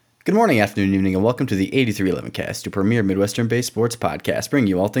Good morning, afternoon, evening, and welcome to the 8311 Cast, your premier Midwestern-based sports podcast, bringing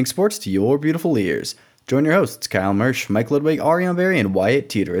you all things sports to your beautiful ears. Join your hosts, Kyle Mersch, Mike Ludwig, Ariane Berry, and Wyatt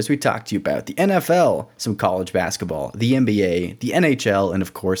Teeter as we talk to you about the NFL, some college basketball, the NBA, the NHL, and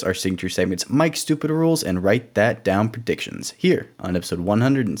of course our signature segments, Mike's Stupid Rules and Write That Down Predictions, here on episode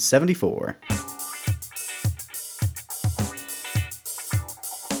 174.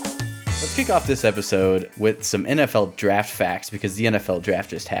 Let's kick off this episode with some NFL draft facts because the NFL draft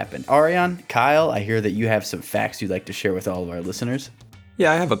just happened. Ariane, Kyle, I hear that you have some facts you'd like to share with all of our listeners.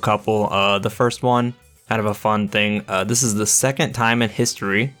 Yeah, I have a couple. The first one, kind of a fun thing. This is the second time in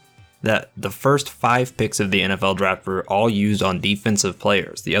history that the first 5 picks of the NFL draft were all used on defensive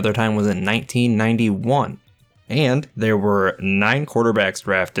players. The other time was in 1991. And there were 9 quarterbacks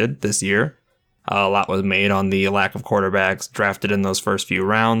drafted this year. A lot was made on the lack of quarterbacks drafted in those first few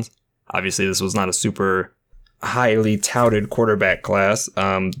rounds. Obviously, this was not a super highly touted quarterback class.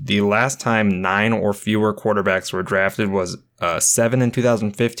 The last time 9 or fewer quarterbacks were drafted was 7 in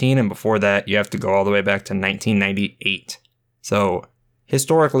 2015, and before that, you have to go all the way back to 1998. So,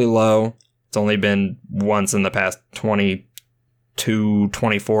 historically low. It's only been once in the past 22,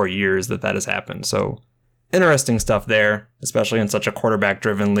 24 years that has happened. So, interesting stuff there, especially in such a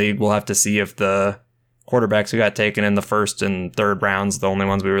quarterback-driven league. We'll have to see if the quarterbacks who got taken in the first and third rounds, the only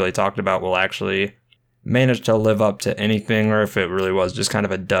ones we really talked about, will actually manage to live up to anything, or if it really was just kind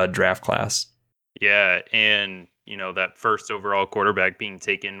of a dud draft class. Yeah, and that first overall quarterback being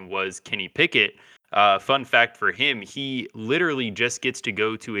taken was Kenny Pickett. Fun fact for him, he literally just gets to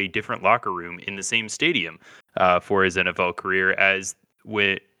go to a different locker room in the same stadium for his NFL career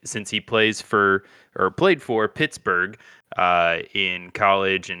since he played for Pittsburgh in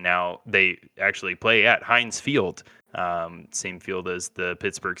college, and now they actually play at Heinz Field, same field as the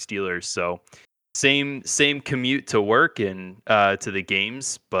Pittsburgh Steelers. So same commute to work and to the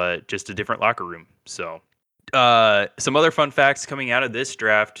games, but just a different locker room. So some other fun facts coming out of this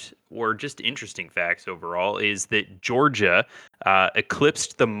draft, or just interesting facts overall, is that Georgia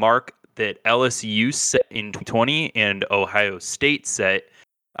eclipsed the mark that LSU set in 2020 and Ohio State set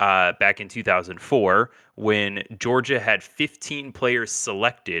back in 2004, when Georgia had 15 players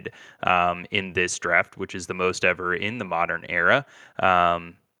selected in this draft, which is the most ever in the modern era.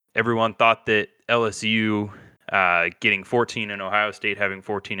 Everyone thought that LSU getting 14 and Ohio State having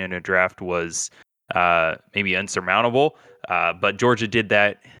 14 in a draft was maybe unsurmountable, but Georgia did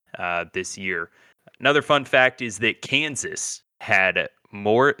that this year. Another fun fact is that Kansas had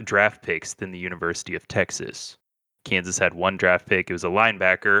more draft picks than the University of Texas. Kansas had 1 draft pick. It was a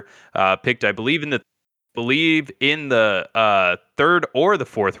linebacker picked, I believe, in the 3rd or the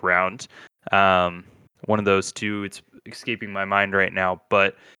 4th round. One of those two. It's escaping my mind right now,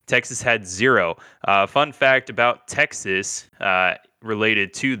 but Texas had 0. Fun fact about Texas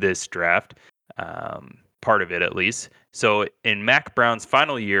related to this draft, part of it at least. So in Mack Brown's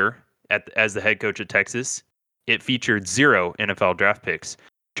final year as the head coach at Texas, it featured 0 NFL draft picks.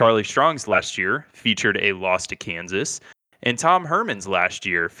 Charlie Strong's last year featured a loss to Kansas, and Tom Herman's last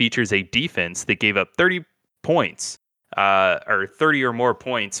year features a defense that gave up 30 points, or 30 or more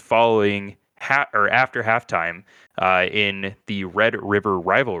points following after halftime in the Red River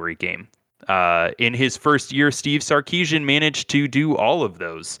rivalry game. In his first year, Steve Sarkisian managed to do all of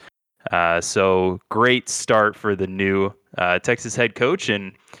those. So great start for the new Texas head coach,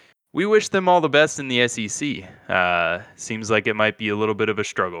 and we wish them all the best in the SEC. Seems like it might be a little bit of a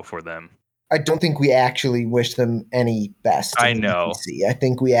struggle for them. I don't think we actually wish them any best. I know. SEC. I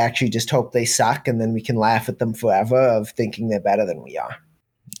think we actually just hope they suck, and then we can laugh at them forever of thinking they're better than we are.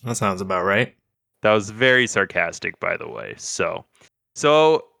 That sounds about right. That was very sarcastic, by the way. So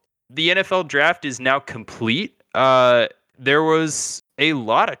the NFL draft is now complete. There was a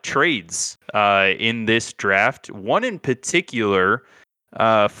lot of trades in this draft. One in particular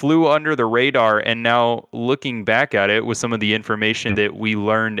flew under the radar, and now looking back at it with some of the information that we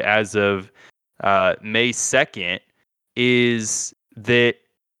learned as of May 2nd, is that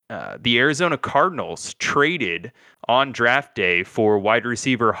the Arizona Cardinals traded on draft day for wide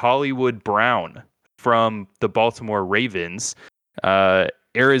receiver Hollywood Brown from the Baltimore Ravens.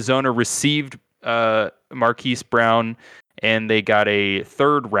 Arizona received Marquise Brown, and they got a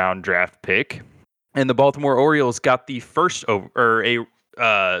 3rd round draft pick. And the Baltimore Orioles got the first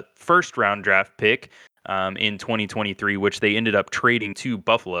round draft pick in 2023, which they ended up trading to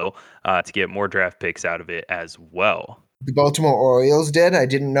Buffalo to get more draft picks out of it as well. The Baltimore Orioles did? I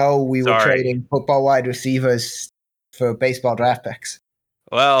didn't know we were trading football wide receivers for baseball draft picks.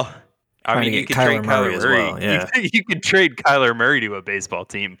 Well, I Trying to mean, you get could trade Kyler Murray Kyler as Murray. well, yeah. You could trade Kyler Murray to a baseball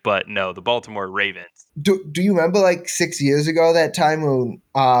team, but no, the Baltimore Ravens. Do you remember like 6 years ago that time when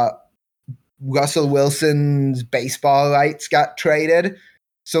Russell Wilson's baseball rights got traded?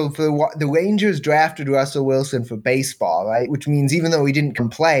 So for the Rangers drafted Russell Wilson for baseball, right? Which means even though he didn't come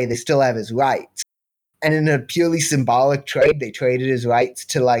play, they still have his rights. And in a purely symbolic trade, they traded his rights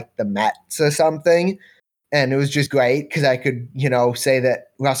to like the Mets or something. And it was just great because I could, say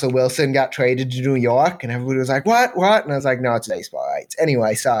that Russell Wilson got traded to New York, and everybody was like, "What? What?" And I was like, "No, it's baseball rights."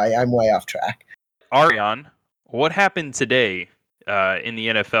 Anyway, sorry, I'm way off track. Ariane, what happened today in the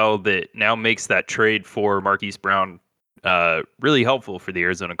NFL that now makes that trade for Marquise Brown really helpful for the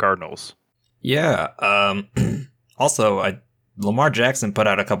Arizona Cardinals? Yeah. Also, Lamar Jackson put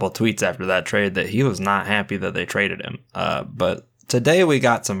out a couple of tweets after that trade that he was not happy that they traded him. But today we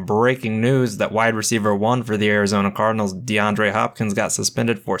got some breaking news that wide receiver 1 for the Arizona Cardinals, DeAndre Hopkins, got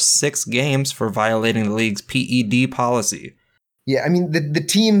suspended for 6 games for violating the league's PED policy. Yeah, I mean, the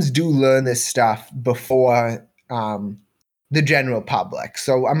teams do learn this stuff before the general public.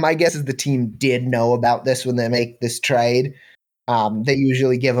 So my guess is the team did know about this when they make this trade. They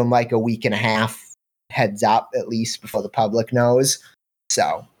usually give them like a week and a half heads up, at least, before the public knows.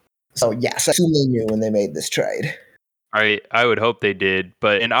 So yes, I assume they knew when they made this trade. I would hope they did,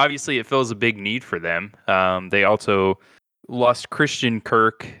 and obviously it fills a big need for them. They also lost Christian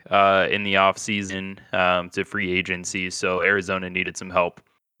Kirk in the offseason to free agency, so Arizona needed some help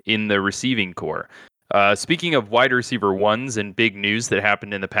in the receiving core. Speaking of wide receiver 1s and big news that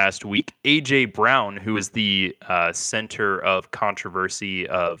happened in the past week, A.J. Brown, who is the center of controversy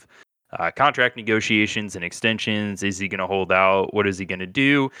of contract negotiations and extensions. Is he going to hold out? What is he going to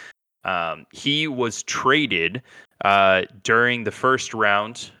do? He was traded during the first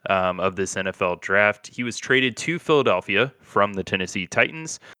round of this NFL draft. He was traded to Philadelphia from the Tennessee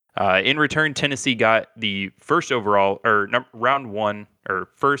Titans. In return, Tennessee got the first round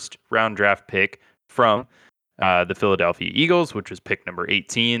draft pick from the Philadelphia Eagles, which was pick number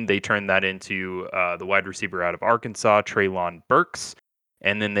 18. They turned that into the wide receiver out of Arkansas, Treylon Burks.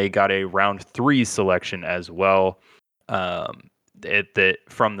 And then they got a round 3 selection as well from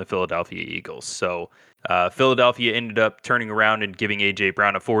the Philadelphia Eagles. So Philadelphia ended up turning around and giving A.J.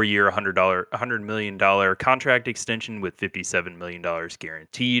 Brown a 4-year, $100 million contract extension with $57 million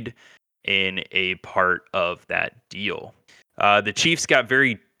guaranteed in a part of that deal. The Chiefs got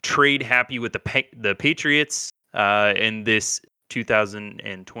very trade happy with the Patriots in this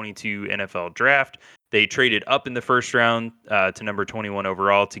 2022 NFL draft. They traded up in the first round to number 21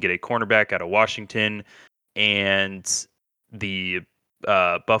 overall to get a cornerback out of Washington, and the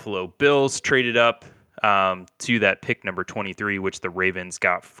Buffalo Bills traded up to that pick number 23, which the Ravens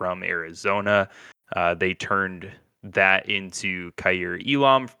got from Arizona. They turned that into Kaiir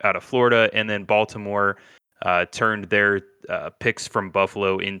Elam out of Florida, and then Baltimore turned their picks from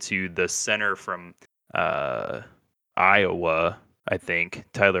Buffalo into the center from Iowa, I think,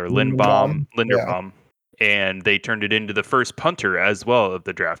 Tyler Linderbaum. Yeah. And they turned it into the first punter as well of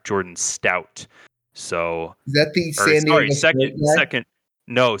the draft, Jordan Stout. So is that the San Diego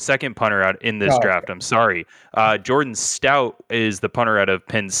second punter out in this draft. Okay. I'm sorry. Jordan Stout is the punter out of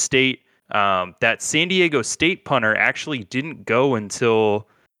Penn State. That San Diego State punter actually didn't go until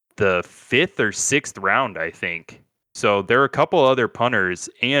the 5th or 6th round, I think. So there are a couple other punters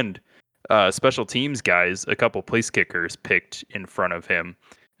and special teams guys, a couple place kickers picked in front of him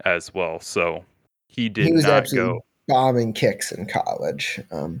as well. So he was not absolutely go. Bombing kicks in college.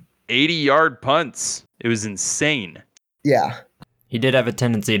 80-yard punts. It was insane. Yeah. He did have a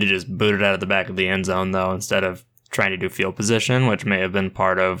tendency to just boot it out of the back of the end zone, though, instead of trying to do field position, which may have been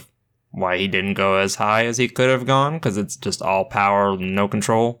part of why he didn't go as high as he could have gone, because it's just all power, no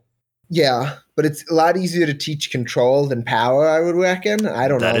control. Yeah, but it's a lot easier to teach control than power, I would reckon. I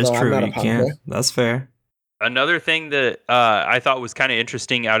don't know. That is true. I'm not You can't. That's fair. Another thing that I thought was kind of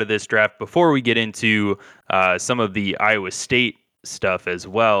interesting out of this draft, before we get into some of the Iowa State stuff as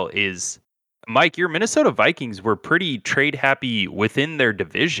well, is, Mike, your Minnesota Vikings were pretty trade happy within their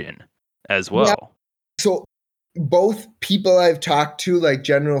division as well. Yeah. So both people I've talked to, like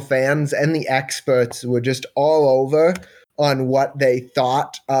general fans and the experts, were just all over on what they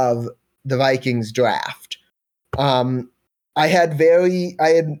thought of the Vikings draft. I had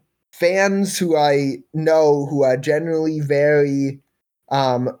fans who I know who are generally very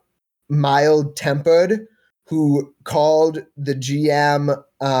mild-tempered, who called the GM,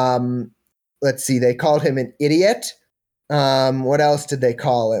 they called him an idiot. What else did they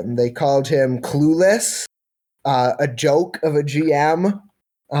call him? They called him clueless, a joke of a GM,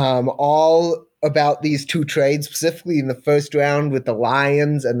 all about these two trades, specifically in the first round with the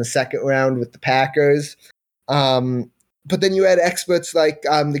Lions and the second round with the Packers. But then you had experts like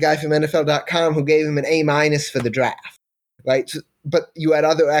the guy from NFL.com who gave him an A- for the draft, right? But you had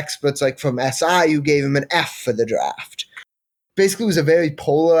other experts like from SI who gave him an F for the draft. Basically, it was a very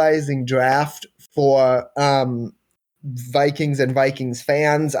polarizing draft for Vikings and Vikings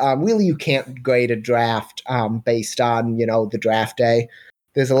fans. Really, you can't grade a draft based on, the draft day.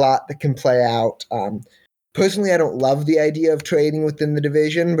 There's a lot that can play out. Personally, I don't love the idea of trading within the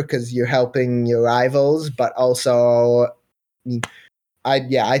division because you're helping your rivals, but also,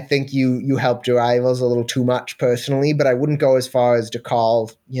 I think you helped your rivals a little too much personally, but I wouldn't go as far as to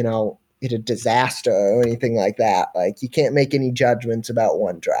call, it a disaster or anything like that. Like, you can't make any judgments about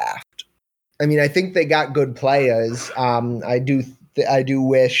one draft. I mean, I think they got good players. I do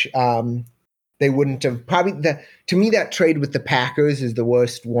wish they wouldn't have to me, that trade with the Packers is the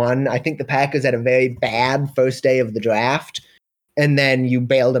worst one. I think the Packers had a very bad first day of the draft, and then you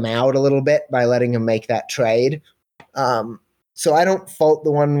bailed them out a little bit by letting them make that trade. So I don't fault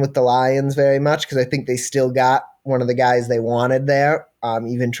the one with the Lions very much because I think they still got one of the guys they wanted there,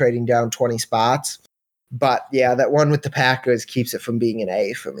 even trading down 20 spots. But yeah, that one with the Packers keeps it from being an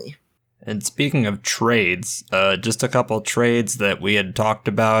A for me. And speaking of trades, just a couple trades that we had talked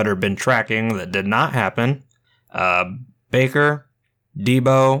about or been tracking that did not happen. Baker,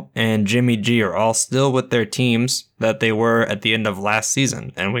 Debo, and Jimmy G are all still with their teams that they were at the end of last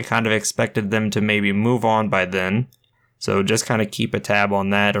season, and we kind of expected them to maybe move on by then. So just kind of keep a tab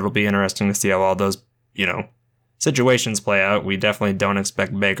on that. It'll be interesting to see how all those, situations play out. We definitely don't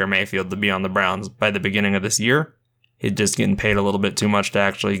expect Baker Mayfield to be on the Browns by the beginning of this year. He's just getting paid a little bit too much to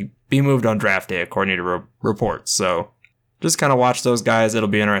actually be moved on draft day, according to reports. So just kind of watch those guys. It'll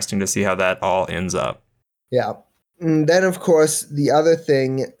be interesting to see how that all ends up. Yeah. And then, of course, the other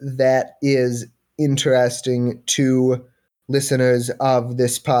thing that is interesting to listeners of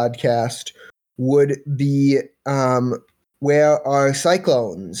this podcast would be where our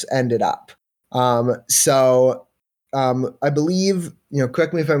Cyclones ended up. I believe,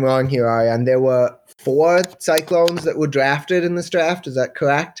 correct me if I'm wrong here, Ariane, there were 4 Cyclones that were drafted in this draft. Is that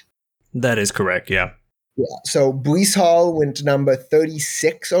correct? That is correct, yeah. Yeah. So Breece Hall went to number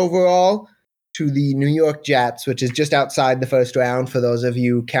 36 overall to the New York Jets, which is just outside the first round. For those of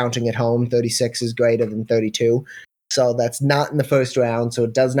you counting at home, 36 is greater than 32. So that's not in the first round. So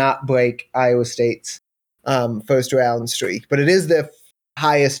it does not break Iowa State's first round streak, but it is the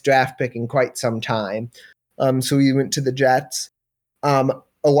highest draft pick in quite some time. So he went to the Jets.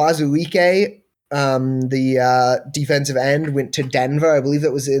 Owazuike, the defensive end, went to Denver. I believe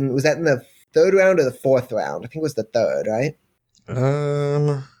was that in the third round or the fourth round? I think it was the third, right?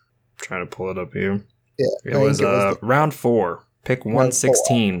 Trying to pull it up here. Yeah, it was round 4, pick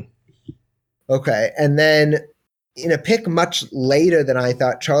 116. Okay, and then in a pick much later than I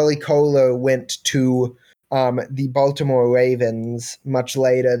thought, Charlie Kolar went to the Baltimore Ravens much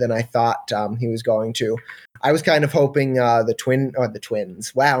later than I thought he was going to. I was kind of hoping the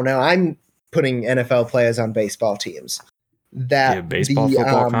Twins. Wow, now I'm putting NFL players on baseball teams.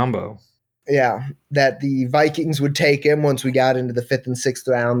 Football combo. Yeah, that the Vikings would take him once we got into the 5th and 6th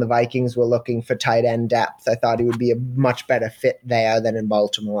round. The Vikings were looking for tight end depth. I thought he would be a much better fit there than in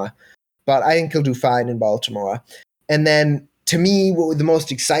Baltimore. But I think he'll do fine in Baltimore. And then, to me, what was the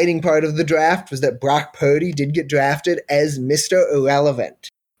most exciting part of the draft was that Brock Purdy did get drafted as Mr. Irrelevant.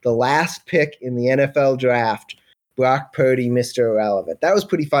 The last pick in the NFL draft, Brock Purdy, Mr. Irrelevant. That was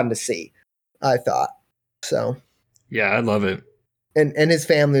pretty fun to see, I thought. So, yeah, I love it. And his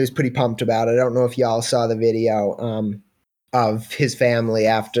family was pretty pumped about it. I don't know if y'all saw the video of his family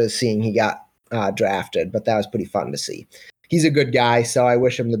after seeing he got drafted, but that was pretty fun to see. He's a good guy, so I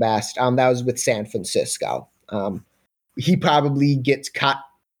wish him the best. That was with San Francisco. He probably gets cut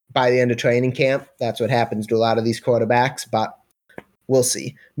by the end of training camp. That's what happens to a lot of these quarterbacks, but we'll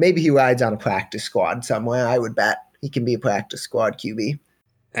see. Maybe he rides on a practice squad somewhere. I would bet he can be a practice squad QB.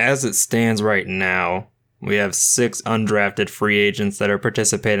 As it stands right now, we have 6 undrafted free agents that are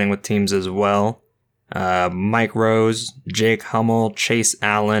participating with teams as well. Mike Rose, Jake Hummel, Chase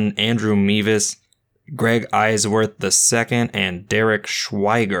Allen, Andrew Mevis, Greg Eisworth II, and Derek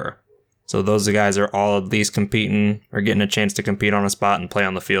Schweiger. So those guys are all at least competing or getting a chance to compete on a spot and play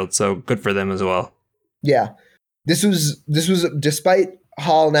on the field. So good for them as well. Yeah. This was despite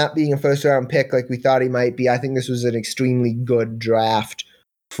Hall not being a first round pick like we thought he might be, I think this was an extremely good draft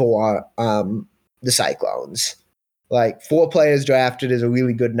for the Cyclones. Like 4 players drafted is a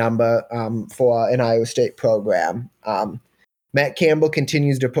really good number for an Iowa State program. Matt Campbell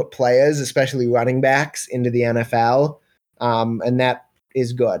continues to put players, especially running backs, into the NFL. And that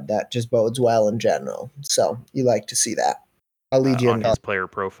is good. That just bodes well in general. So you like to see that. I'll lead you on in his player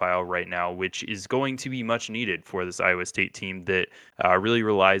profile right now, which is going to be much needed for this Iowa State team that really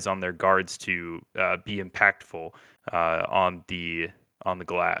relies on their guards to be impactful on the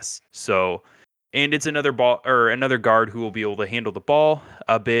glass. So, and it's another guard who will be able to handle the ball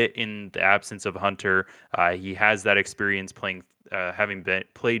a bit in the absence of Hunter. He has that experience playing, having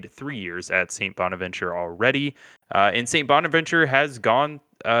played 3 years at St. Bonaventure already, and St. Bonaventure has gone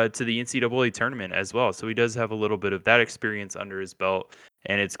to the NCAA tournament as well. So he does have a little bit of that experience under his belt,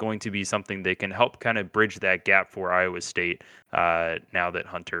 and it's going to be something that can help kind of bridge that gap for Iowa State now that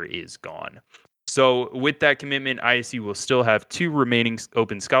Hunter is gone. So with that commitment, ISU will still have 2 remaining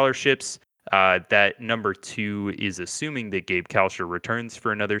open scholarships. That number 2 is assuming that Gabe Kalsher returns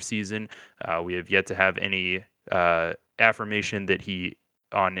for another season. We have yet to have any affirmation that he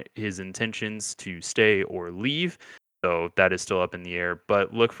on his intentions to stay or leave. So that is still up in the air,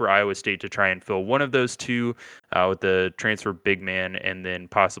 but look for Iowa State to try and fill one of those 2 with the transfer big man and then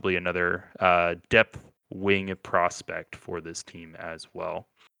possibly another depth wing prospect for this team as well.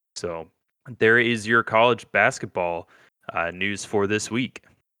 So there is your college basketball news for this week.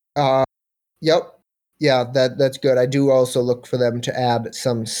 Yep. Yeah, that's good. I do also look for them to add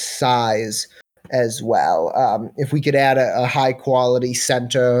some size as well. If we could add a high quality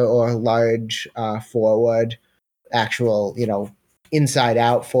center or large forward, actual, inside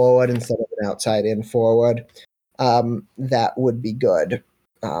out forward instead of an outside in forward, that would be good.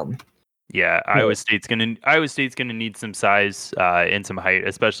 Iowa State's gonna need some size and some height,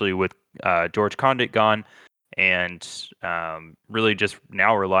 especially with George Condit gone, and really just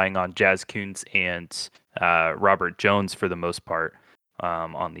now relying on Jazz Kuntz and Robert Jones for the most part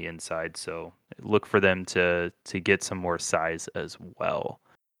on the inside. So look for them to get some more size as well.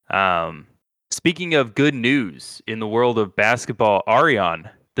 Speaking of good news in the world of basketball, Ariane,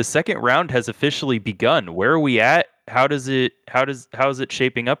 the second round has officially begun. Where are we at? How is it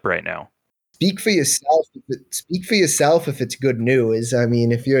shaping up right now? Speak for yourself. Speak for yourself if it's good news. I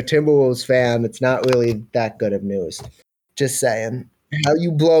mean, if you're a Timberwolves fan, it's not really that good of news. Just saying. How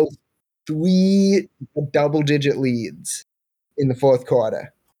you blow 3 double-digit leads in the fourth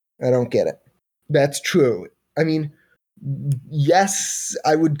quarter. I don't get it. That's true. I mean, yes,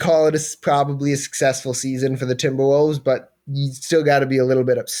 I would call it probably a successful season for the Timberwolves, but you still got to be a little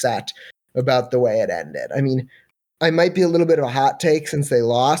bit upset about the way it ended. I mean, I might be a little bit of a hot take since they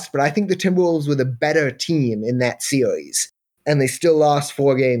lost, but I think the Timberwolves were the better team in that series, and they still lost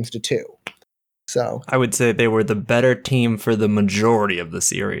 4-2. So I would say they were the better team for the majority of the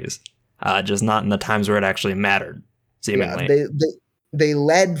series, just not in the times where it actually mattered, seemingly. Yeah, they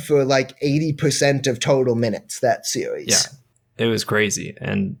led for like 80% of total minutes that series. Yeah, it was crazy.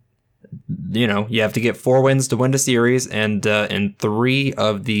 And, you have to get 4 wins to win the series. And in 3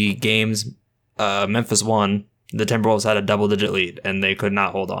 of the games Memphis won, the Timberwolves had a double-digit lead, and they could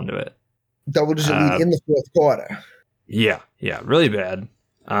not hold on to it. Double-digit lead in the fourth quarter. Yeah, really bad.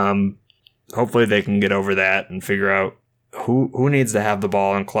 Hopefully they can get over that and figure out who needs to have the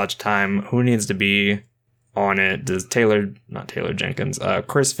ball in clutch time, who needs to be on it. Does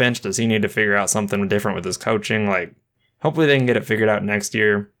Chris Finch, does he need to figure out something different with his coaching? Like, hopefully they can get it figured out next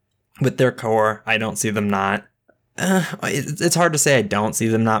year. With their core, I don't see them not. It's hard to say I don't see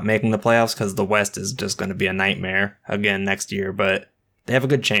them not making the playoffs because the West is just going to be a nightmare again next year, but they have a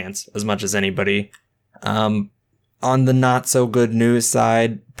good chance as much as anybody. On the not so good news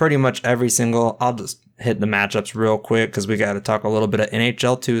side, pretty much I'll just hit the matchups real quick because we got to talk a little bit of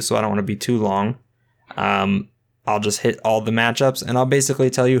NHL too, so I don't want to be too long. I'll just hit all the matchups and I'll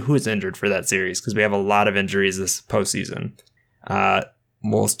basically tell you who's injured for that series because we have a lot of injuries this postseason.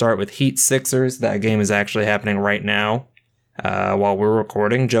 We'll start with Heat Sixers. That game is actually happening right now. While we're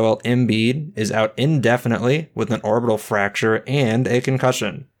recording, Joel Embiid is out indefinitely with an orbital fracture and a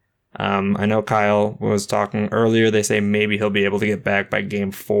concussion. I know Kyle was talking earlier. They say maybe he'll be able to get back by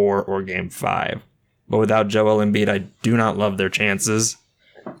game 4 or game 5. But without Joel Embiid, I do not love their chances.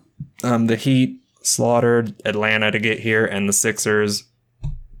 The Heat slaughtered Atlanta to get here, and the Sixers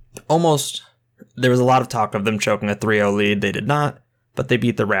there was a lot of talk of them choking a 3-0 lead. They did not, but they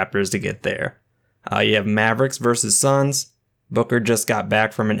beat the Raptors to get there. You have Mavericks versus Suns. Booker just got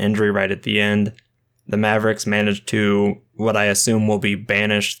back from an injury right at the end. The Mavericks managed to, what I assume will be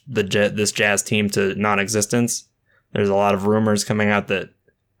banish this Jazz team to non-existence. There's a lot of rumors coming out that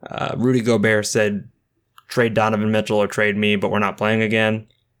Rudy Gobert said, trade Donovan Mitchell or trade me, but we're not playing again.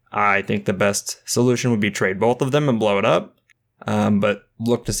 I think the best solution would be trade both of them and blow it up. But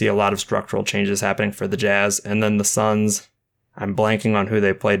look to see a lot of structural changes happening for the Jazz. And then the Suns, I'm blanking on who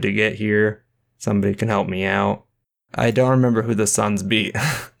they played to get here. Somebody can help me out. I don't remember who the Suns beat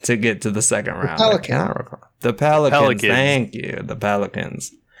to get to the second round. I cannot recall. The Pelicans. Thank you. The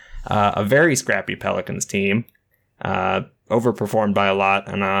Pelicans. A very scrappy Pelicans team. Overperformed by a lot,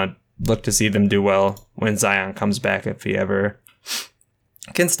 and look to see them do well when Zion comes back, if he ever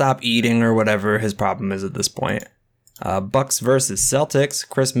can stop eating or whatever his problem is at this point. Bucks versus Celtics.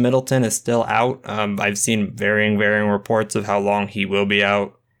 Chris Middleton is still out. I've seen varying reports of how long he will be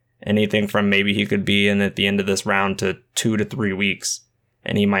out. Anything from maybe he could be in at the end of this round to 2 to 3 weeks,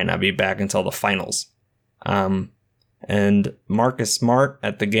 and he might not be back until the finals. And Marcus Smart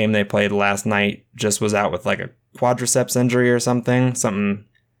at the game they played last night just was out with like a quadriceps injury or something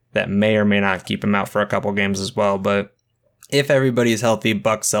that may or may not keep him out for a couple games as well. But if everybody's healthy,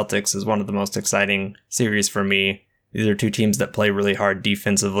 Bucks Celtics is one of the most exciting series for me. These are two teams that play really hard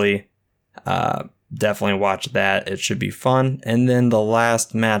defensively. Definitely watch that. It should be fun. And then the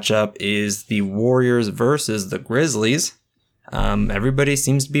last matchup is the Warriors versus the Grizzlies. Everybody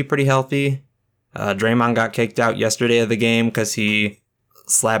seems to be pretty healthy. Draymond got kicked out yesterday of the game because he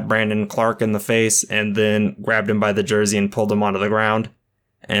slapped Brandon Clark in the face and then grabbed him by the jersey and pulled him onto the ground.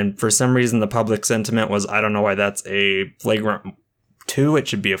 And for some reason, the public sentiment was, I don't know why that's a flagrant 2. It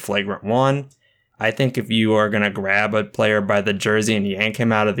should be a flagrant 1. I think if you are going to grab a player by the jersey and yank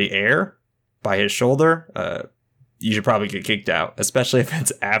him out of the air by his shoulder, you should probably get kicked out, especially if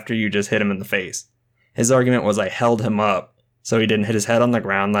it's after you just hit him in the face. His argument was I held him up so he didn't hit his head on the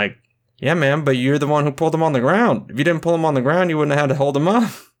ground. Like, yeah, man, but you're the one who pulled him on the ground. If you didn't pull him on the ground, you wouldn't have had to hold him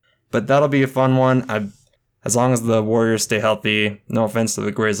up. But that'll be a fun one. As long as the Warriors stay healthy, no offense to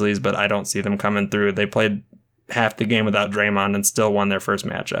the Grizzlies, but I don't see them coming through. They played half the game without Draymond and still won their first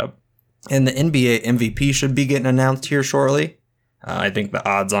matchup. And the NBA MVP should be getting announced here shortly. I think the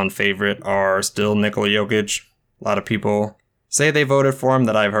odds-on favorite are still Nikola Jokic. A lot of people say they voted for him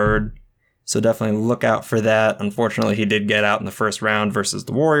that I've heard. So definitely look out for that. Unfortunately, he did get out in the first round versus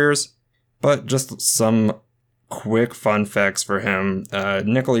the Warriors. But just some quick fun facts for him.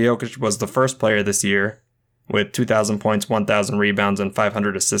 Nikola Jokic was the first player this year with 2,000 points, 1,000 rebounds, and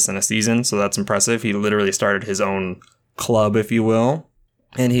 500 assists in a season. So that's impressive. He literally started his own club, if you will.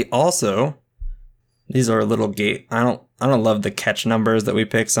 And he also, these are a little gate. I don't love the catch numbers that we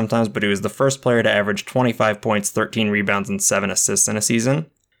pick sometimes, but he was the first player to average 25 points, 13 rebounds, and 7 assists in a season.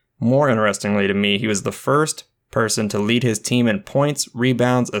 More interestingly to me, he was the first person to lead his team in points,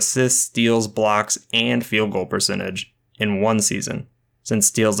 rebounds, assists, steals, blocks, and field goal percentage in one season, since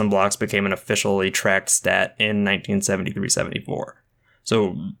steals and blocks became an officially tracked stat in 1973-74.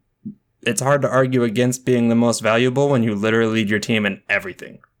 So it's hard to argue against being the most valuable when you literally lead your team in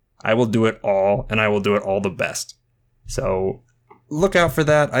everything. I will do it all, and I will do it all the best. So look out for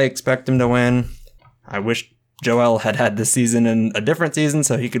that. I expect him to win. I wish Joel had this season in a different season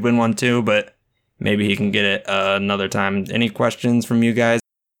so he could win one too, but maybe he can get it another time. Any questions from you guys?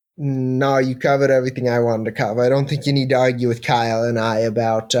 No, you covered everything I wanted to cover. I don't think you need to argue with Kyle and I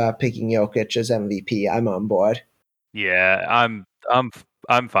about picking Jokic as MVP. I'm on board. Yeah,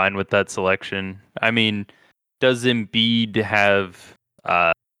 I'm fine with that selection. I mean, does Embiid have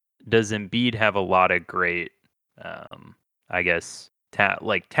a lot of great, I guess,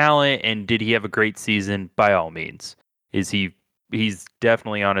 talent, and did he have a great season? By all means. He's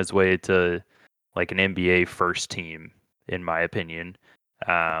definitely on his way to like an NBA first team, in my opinion.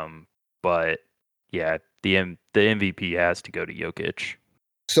 But yeah, the MVP has to go to Jokic.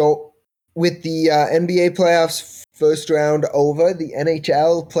 So with the NBA playoffs first round over, the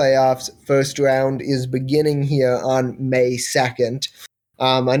NHL playoffs first round is beginning here on May 2nd.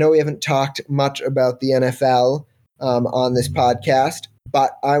 I know we haven't talked much about the NFL on this podcast,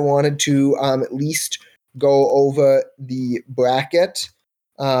 but I wanted to at least go over the bracket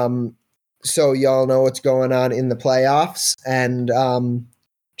so y'all know what's going on in the playoffs and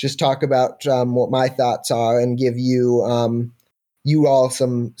just talk about what my thoughts are and give you you all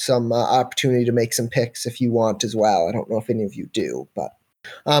some opportunity to make some picks if you want as well. I don't know if any of you do, but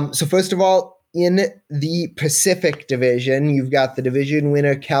so first of all, in the Pacific Division, you've got the division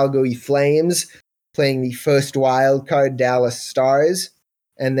winner Calgary Flames playing the first wild card Dallas Stars,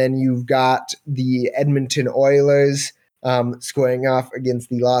 and then you've got the Edmonton Oilers squaring off against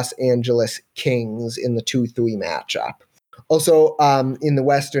the Los Angeles Kings in the 2-3 matchup. Also, in the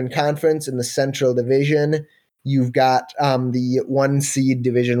Western Conference, in the Central Division, you've got the 1-seed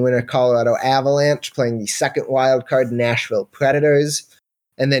division winner Colorado Avalanche playing the second wild card Nashville Predators.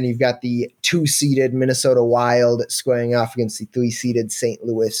 And then you've got the 2-seeded Minnesota Wild squaring off against the 3-seeded St.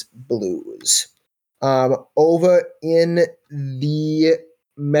 Louis Blues. Over in the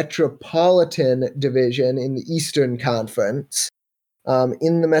Metropolitan Division in the Eastern Conference,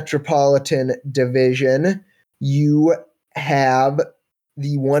 in the Metropolitan Division, you have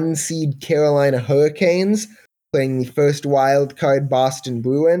the 1 seed Carolina Hurricanes playing the first wild card Boston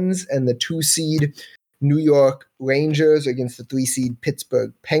Bruins, and the 2 seed New York Rangers against the 3 seed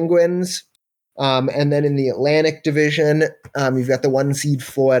Pittsburgh Penguins. And then in the Atlantic Division, you've got the 1 seed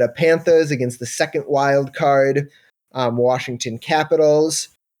Florida Panthers against the second wild card Washington Capitals,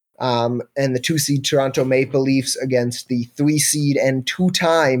 and the 2 seed Toronto Maple Leafs against the 3 seed and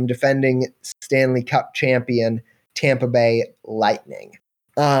 2-time defending Stanley Cup champion Tampa Bay Lightning.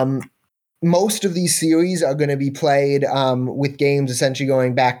 Most of these series are going to be played with games essentially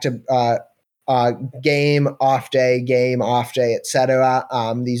going back to game, off day, etc.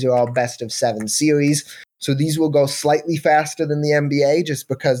 These are all best of 7 series. So these will go slightly faster than the NBA just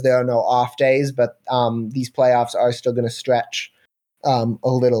because there are no off days, but these playoffs are still going to stretch a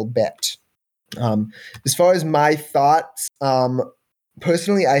little bit. As far as my thoughts,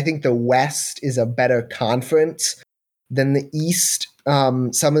 personally, I think the West is a better conference than the East.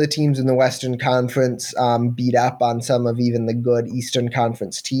 Some of the teams in the Western Conference beat up on some of even the good Eastern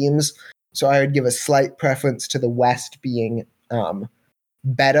Conference teams. So I would give a slight preference to the West being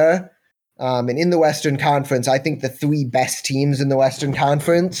better. And in the Western Conference, I think the 3 best teams in the Western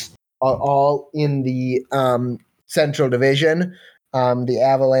Conference are all in the Central Division. The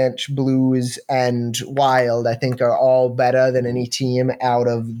Avalanche, Blues, and Wild, I think, are all better than any team out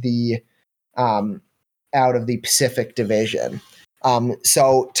of the Pacific Division.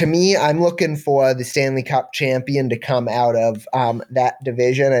 So to me, I'm looking for the Stanley Cup champion to come out of that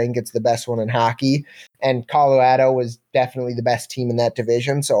division. I think it's the best one in hockey, and Colorado was definitely the best team in that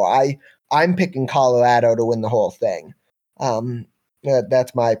division. So I'm picking Colorado to win the whole thing.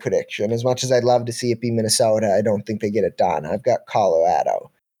 That's my prediction. As much as I'd love to see it be Minnesota, I don't think they get it done. I've got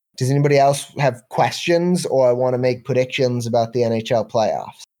Colorado. Does anybody else have questions or want to make predictions about the NHL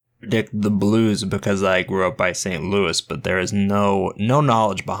playoffs? Predict the Blues because I grew up by St. Louis, but there is no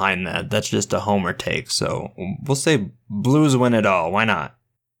knowledge behind that. That's just a homer take. So we'll say Blues win it all. Why not?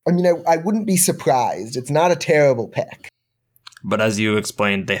 I mean, I wouldn't be surprised. It's not a terrible pick. But as you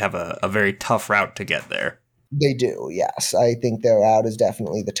explained, they have a very tough route to get there. They do, yes. I think their route is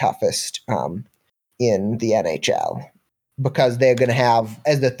definitely the toughest in the NHL because they're going to have,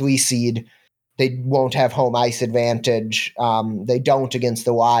 as the 3 seed, they won't have home ice advantage. They don't against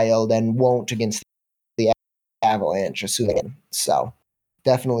the Wild and won't against the Avalanche or Sullivan. So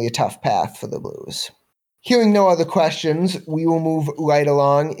definitely a tough path for the Blues. Hearing no other questions, we will move right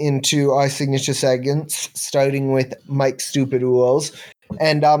along into our signature segments, starting with Mike's Stupid Rules.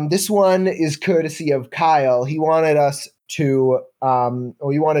 And this one is courtesy of Kyle. He wanted us to,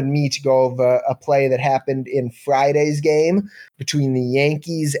 he wanted me to go over a play that happened in Friday's game between the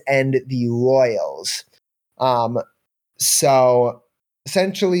Yankees and the Royals. So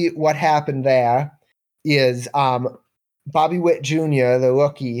essentially what happened there is Bobby Witt Jr., the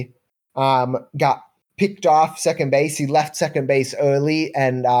rookie, got picked off second base. He left second base early,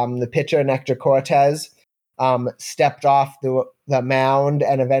 and the pitcher, Nectar Cortez, stepped off the mound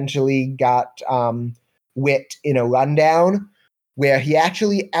and eventually got Witt in a rundown where he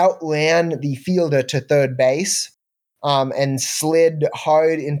actually outran the fielder to third base and slid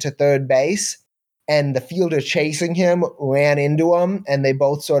hard into third base. And the fielder chasing him ran into him, and they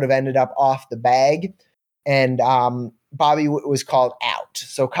both sort of ended up off the bag. And Bobby was called out.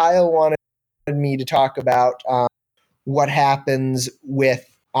 So Kyle wanted me to talk about what happens with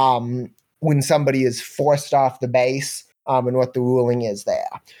when somebody is forced off the base and what the ruling is there.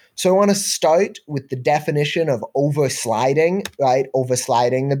 So I want to start with the definition of oversliding, right?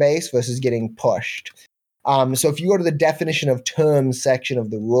 Oversliding the base versus getting pushed. So if you go to the definition of terms section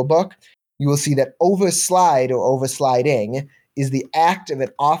of the rule book, you will see that overslide or oversliding is the act of an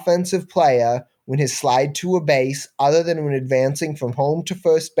offensive player when his slide to a base, other than when advancing from home to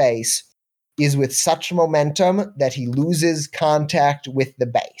first base, is with such momentum that he loses contact with the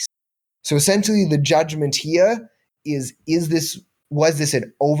base. So essentially the judgment here is was this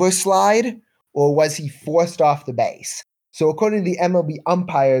an overslide or was he forced off the base? So according to the MLB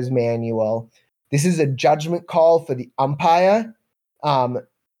Umpires Manual, this is a judgment call for the umpire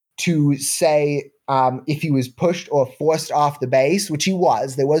to say if he was pushed or forced off the base, which he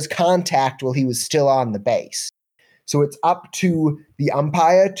was. There was contact while he was still on the base. So it's up to the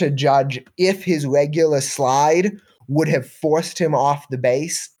umpire to judge if his regular slide would have forced him off the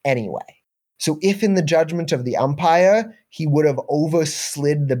base anyway. So if in the judgment of the umpire, he would have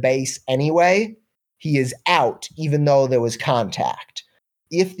overslid the base anyway, he is out even though there was contact.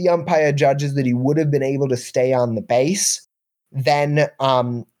 If the umpire judges that he would have been able to stay on the base, then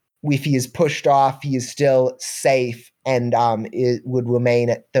if he is pushed off, he is still safe and it would remain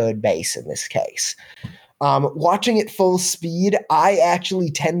at third base in this case. Watching it full speed, I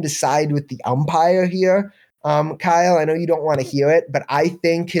actually tend to side with the umpire here. Kyle, I know you don't want to hear it, but I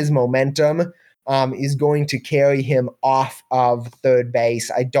think his momentum is going to carry him off of third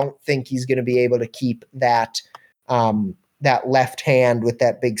base. I don't think he's going to be able to keep that that left hand with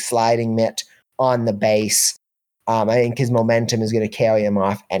that big sliding mitt on the base. I think his momentum is going to carry him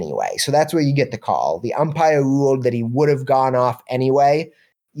off anyway. So that's where you get the call. The umpire ruled that he would have gone off anyway,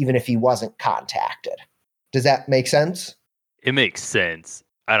 even if he wasn't contacted. Does that make sense? It makes sense.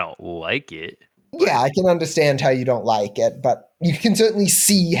 I don't like it. Yeah, I can understand how you don't like it, but you can certainly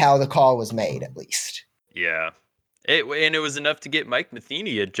see how the call was made, at least. Yeah. And it was enough to get Mike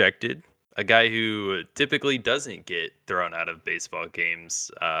Matheny ejected, a guy who typically doesn't get thrown out of baseball games.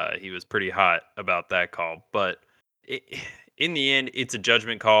 He was pretty hot about that call. But in the end, it's a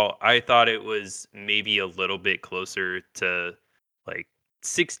judgment call. I thought it was maybe a little bit closer to like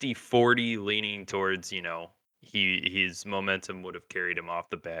 60-40, leaning towards, his momentum would have carried him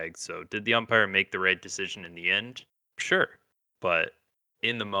off the bag. So did the umpire make the right decision in the end? Sure. But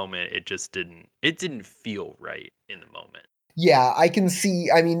in the moment, it didn't feel right in the moment. Yeah, I can see.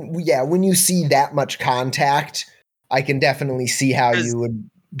 I mean, yeah, when you see that much contact, I can definitely see how you would.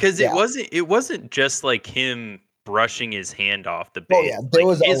 Because it wasn't just like him brushing his hand off the base. Oh yeah, there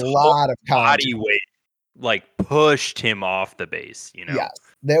was a lot of contact. Body weight like pushed him off the base. Yes,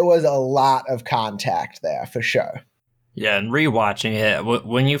 there was a lot of contact there for sure. Yeah, and rewatching it,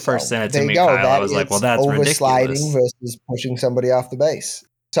 when you first sent it to me, Kyle, I was like, well, that's ridiculous. Oversliding versus pushing somebody off the base.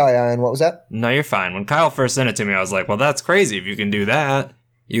 Sorry, Aaron, what was that? No, you're fine. When Kyle first sent it to me, I was like, well, that's crazy. If you can do that,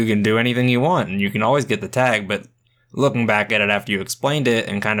 you can do anything you want, and you can always get the tag. But looking back at it after you explained it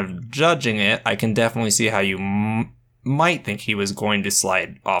and kind of judging it, I can definitely see how you might think he was going to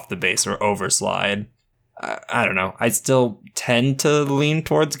slide off the base or overslide. I don't know. I still tend to lean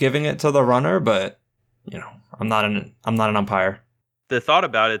towards giving it to the runner, but, I'm not an umpire. The thought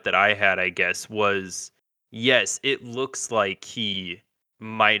about it that I had, I guess, was, yes, it looks like he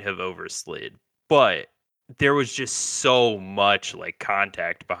might have overslid, but there was just so much like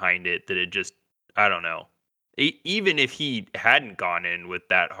contact behind it that it just, I don't know. Even if he hadn't gone in with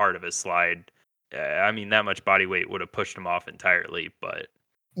that hard of a slide, I mean, that much body weight would have pushed him off entirely. But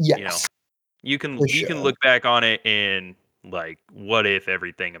yes, you can look back on it and like, what if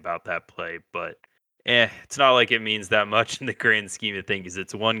everything about that play? But it's not like it means that much in the grand scheme of things.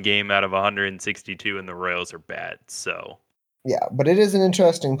 It's one game out of 162, and the Royals are bad. So yeah, but it is an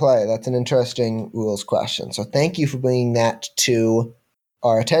interesting play. That's an interesting rules question. So thank you for bringing that to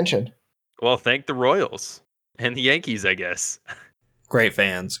our attention. Well, thank the Royals and the Yankees, I guess. Great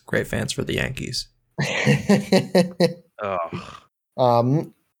fans for the Yankees.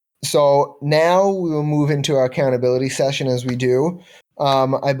 Oh. So now we will move into our accountability session as we do.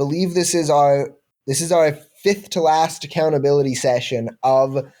 I believe this is our fifth to last accountability session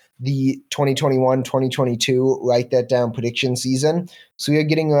of the 2021-2022 Write That Down prediction season. So we are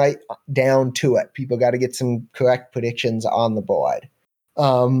getting right down to it. People got to get some correct predictions on the board.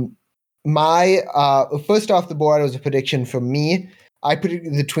 My first off the board was a prediction from me. I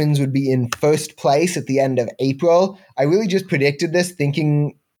predicted the Twins would be in first place at the end of April. I really just predicted this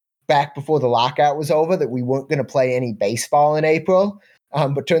thinking back before the lockout was over that we weren't going to play any baseball in April.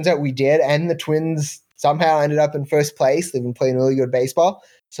 But turns out we did, and the Twins somehow ended up in first place. They've been playing really good baseball.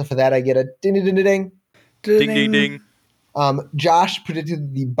 So for that, I get a ding-ding-ding-ding. Ding-ding-ding. Josh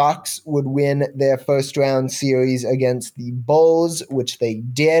predicted the Bucks would win their first round series against the Bulls, which they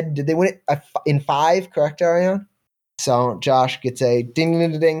did. Did they win it in 5, correct, Ariane? So Josh gets a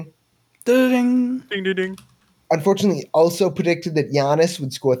ding-ding-ding-ding. Ding. Ding-ding-ding. Unfortunately, also predicted that Giannis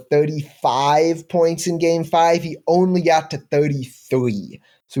would score 35 points in Game 5. He only got to 33.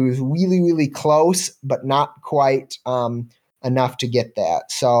 So he was really, really close, but not quite enough to get there.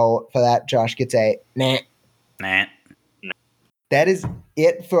 So for that, Josh gets a nah. That is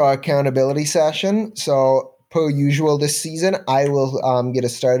it for our accountability session. So per usual this season, I will get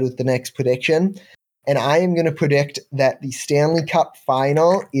us started with the next prediction. And I am going to predict that the Stanley Cup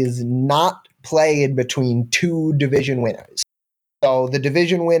final is not played between 2 division winners. So the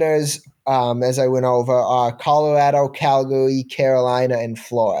division winners, as I went over, are Colorado, Calgary, Carolina, and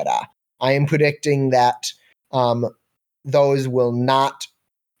Florida. I am predicting that those will not,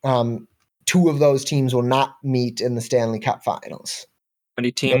 2 of those teams will not meet in the Stanley Cup finals. How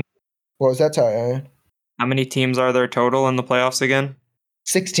many teams? What was that? Sorry, Aaron. How many teams are there total in the playoffs again?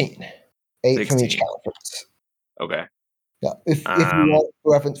 16. 8 from each conference. Okay. Yeah. If you want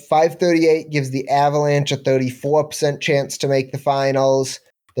to reference, 538 gives the Avalanche a 34% chance to make the finals,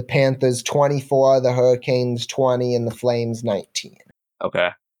 the Panthers 24, the Hurricanes 20, and the Flames 19. Okay.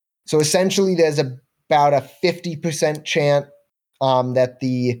 So essentially there's a about a 50% chance that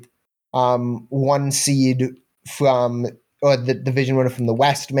the 1 seed from, or the division winner from the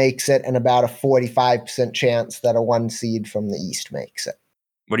West makes it, and about a 45% chance that a 1 seed from the East makes it.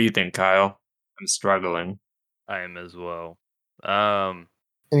 What do you think, Kyle? I'm struggling. I am as well. I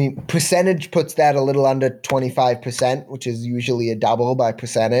mean, percentage puts that a little under 25%, which is usually a double by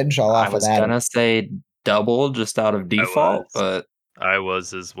percentage. I'll I offer was that. gonna say double just out of default, but I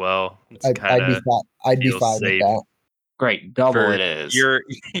was as well. It's I'd be kind of I'd be feels fine with safe. that. great, double for it is.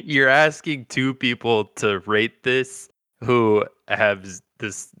 you're asking two people to rate this who have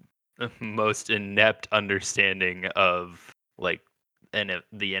this most inept understanding of like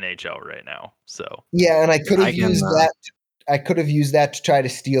the NHL right now. So Yeah, and I could I have can, used that. I could have used that to try to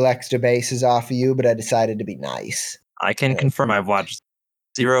steal extra bases off of you, but I decided to be nice. I can confirm I've watched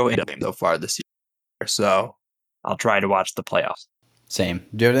 0 games so far this year, so I'll try to watch the playoffs. Same.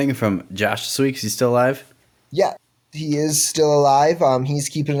 Do you have anything from Josh this week? Is he still alive? Yeah, he is still alive. He's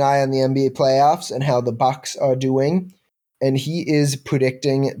keeping an eye on the NBA playoffs and how the Bucks are doing, and he is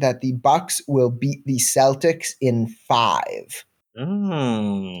predicting that the Bucks will beat the Celtics in 5.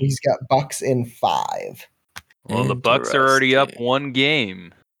 He's got Bucks in 5. well, the Bucks are already up Interesting. 1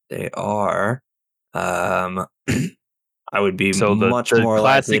 game. They are. I would be So the much more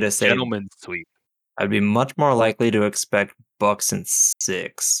likely classic to say. gentleman's sweep. I'd be much more likely to expect Bucks in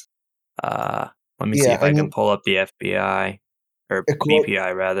 6. Let me see Yeah, if I can pull up the FBI or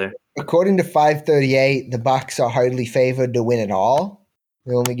BPI rather. According to 538, the Bucks are hardly favored to win at all.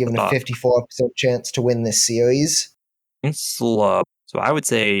 They're only given a 54% chance to win this series. It's slow. So I would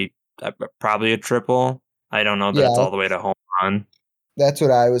say probably a triple. I don't know that it's all the way to home run. That's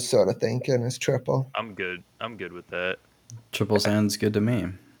what I was sort of thinking is triple. I'm good. I'm good with that. Triple sounds good to me.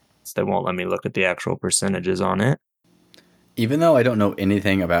 They won't let me look at the actual percentages on it. Even though I don't know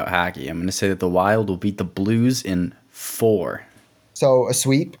anything about hockey, I'm going to say that the Wild will beat the Blues in 4. So a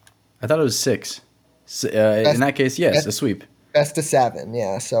sweep? I thought it was 6. In that case, yes, a sweep. Best of 7,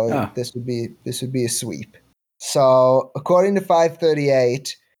 yeah. So this would be a sweep. So according to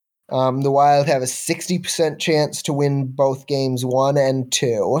 538, the Wild have a 60% chance to win both games 1 and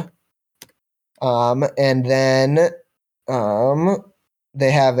 2. And then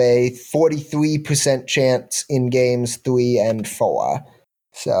they have a 43% chance in games 3 and 4.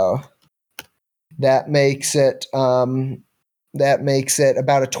 So that makes it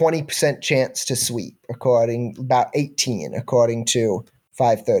about a 20% chance to sweep, about 18 according to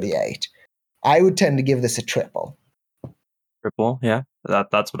 538. I would tend to give this a triple. Triple, yeah.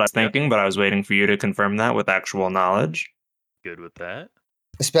 That's what I was thinking, but I was waiting for you to confirm that with actual knowledge. Good with that.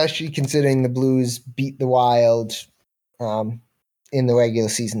 Especially considering the Blues beat the Wild in the regular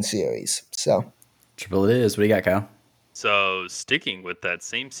season series. So triple it is. What do you got, Kyle? So sticking with that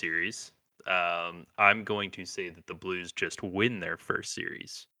same series, I'm going to say that the Blues just win their first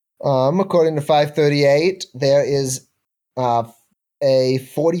series. According to 538, there is a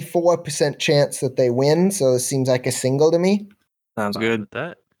 44% chance that they win. So it seems like a single to me. Sounds good. With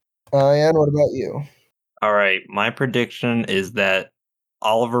that. And what about you? All right. My prediction is that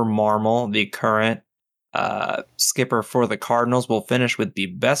Oliver Marmol, the current skipper for the Cardinals, will finish with the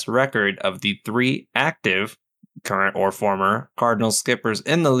best record of the 3 active current or former Cardinals skippers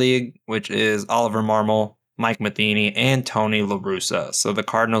in the league, which is Oliver Marmol, Mike Matheny, and Tony La Russa. So the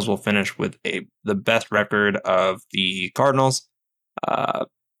Cardinals will finish with the best record of the Cardinals,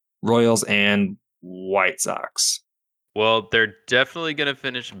 Royals, and White Sox. Well, they're definitely going to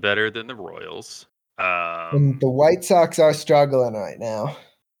finish better than the Royals. And the White Sox are struggling right now.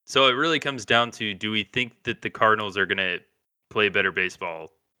 So it really comes down to, do we think that the Cardinals are going to play better baseball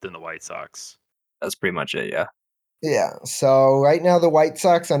than the White Sox? That's pretty much it, yeah. Yeah, so right now the White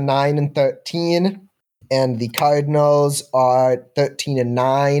Sox are 9-13, and the Cardinals are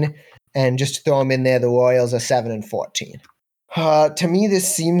 13-9, and just to throw them in there, the Royals are 7-14. To me,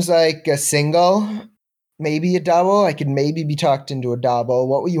 this seems like a single, maybe a double. I could maybe be talked into a double.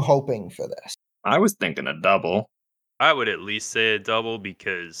 What were you hoping for this? I was thinking a double. I would at least say a double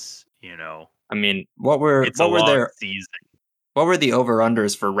because, I mean, what were season. What were the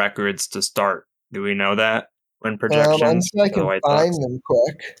over-unders for records to start? Do we know that? When projections? I'm sure I can find them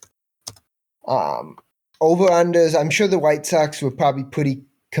quick. Over-unders, I'm sure the White Sox were probably pretty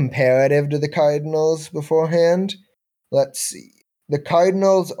comparative to the Cardinals beforehand. Let's see. The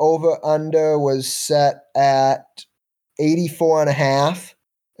Cardinals over-under was set at 84.5,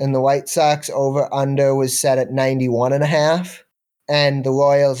 and the White Sox over-under was set at 91.5. And the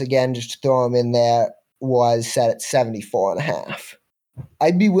Royals, again, just to throw them in there, was set at 74.5.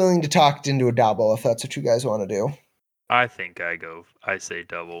 I'd be willing to talk it into a double if that's what you guys want to do. I think I say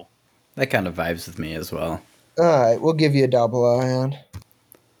double. That kind of vibes with me as well. All right, we'll give you a double, Ion.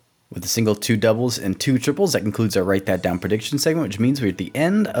 With a single, 2 doubles, and 2 triples, that concludes our Write That Down prediction segment, which means we're at the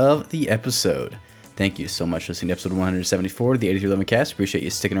end of the episode. Thank you so much for listening to episode 174 of the 8311 Cast. Appreciate you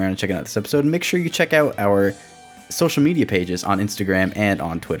sticking around and checking out this episode. And make sure you check out our social media pages on Instagram and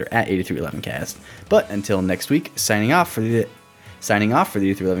on Twitter at 8311Cast. But until next week, signing off for the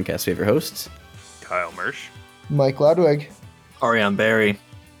 8311 Cast favorite hosts, Kyle Mersch. Mike Ludwig. Ariane Barry.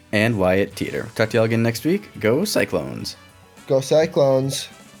 and Wyatt Teeter. Talk to y'all again next week. Go Cyclones. Go Cyclones.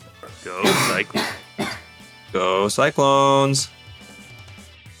 Go Cyclones. Go Cyclones.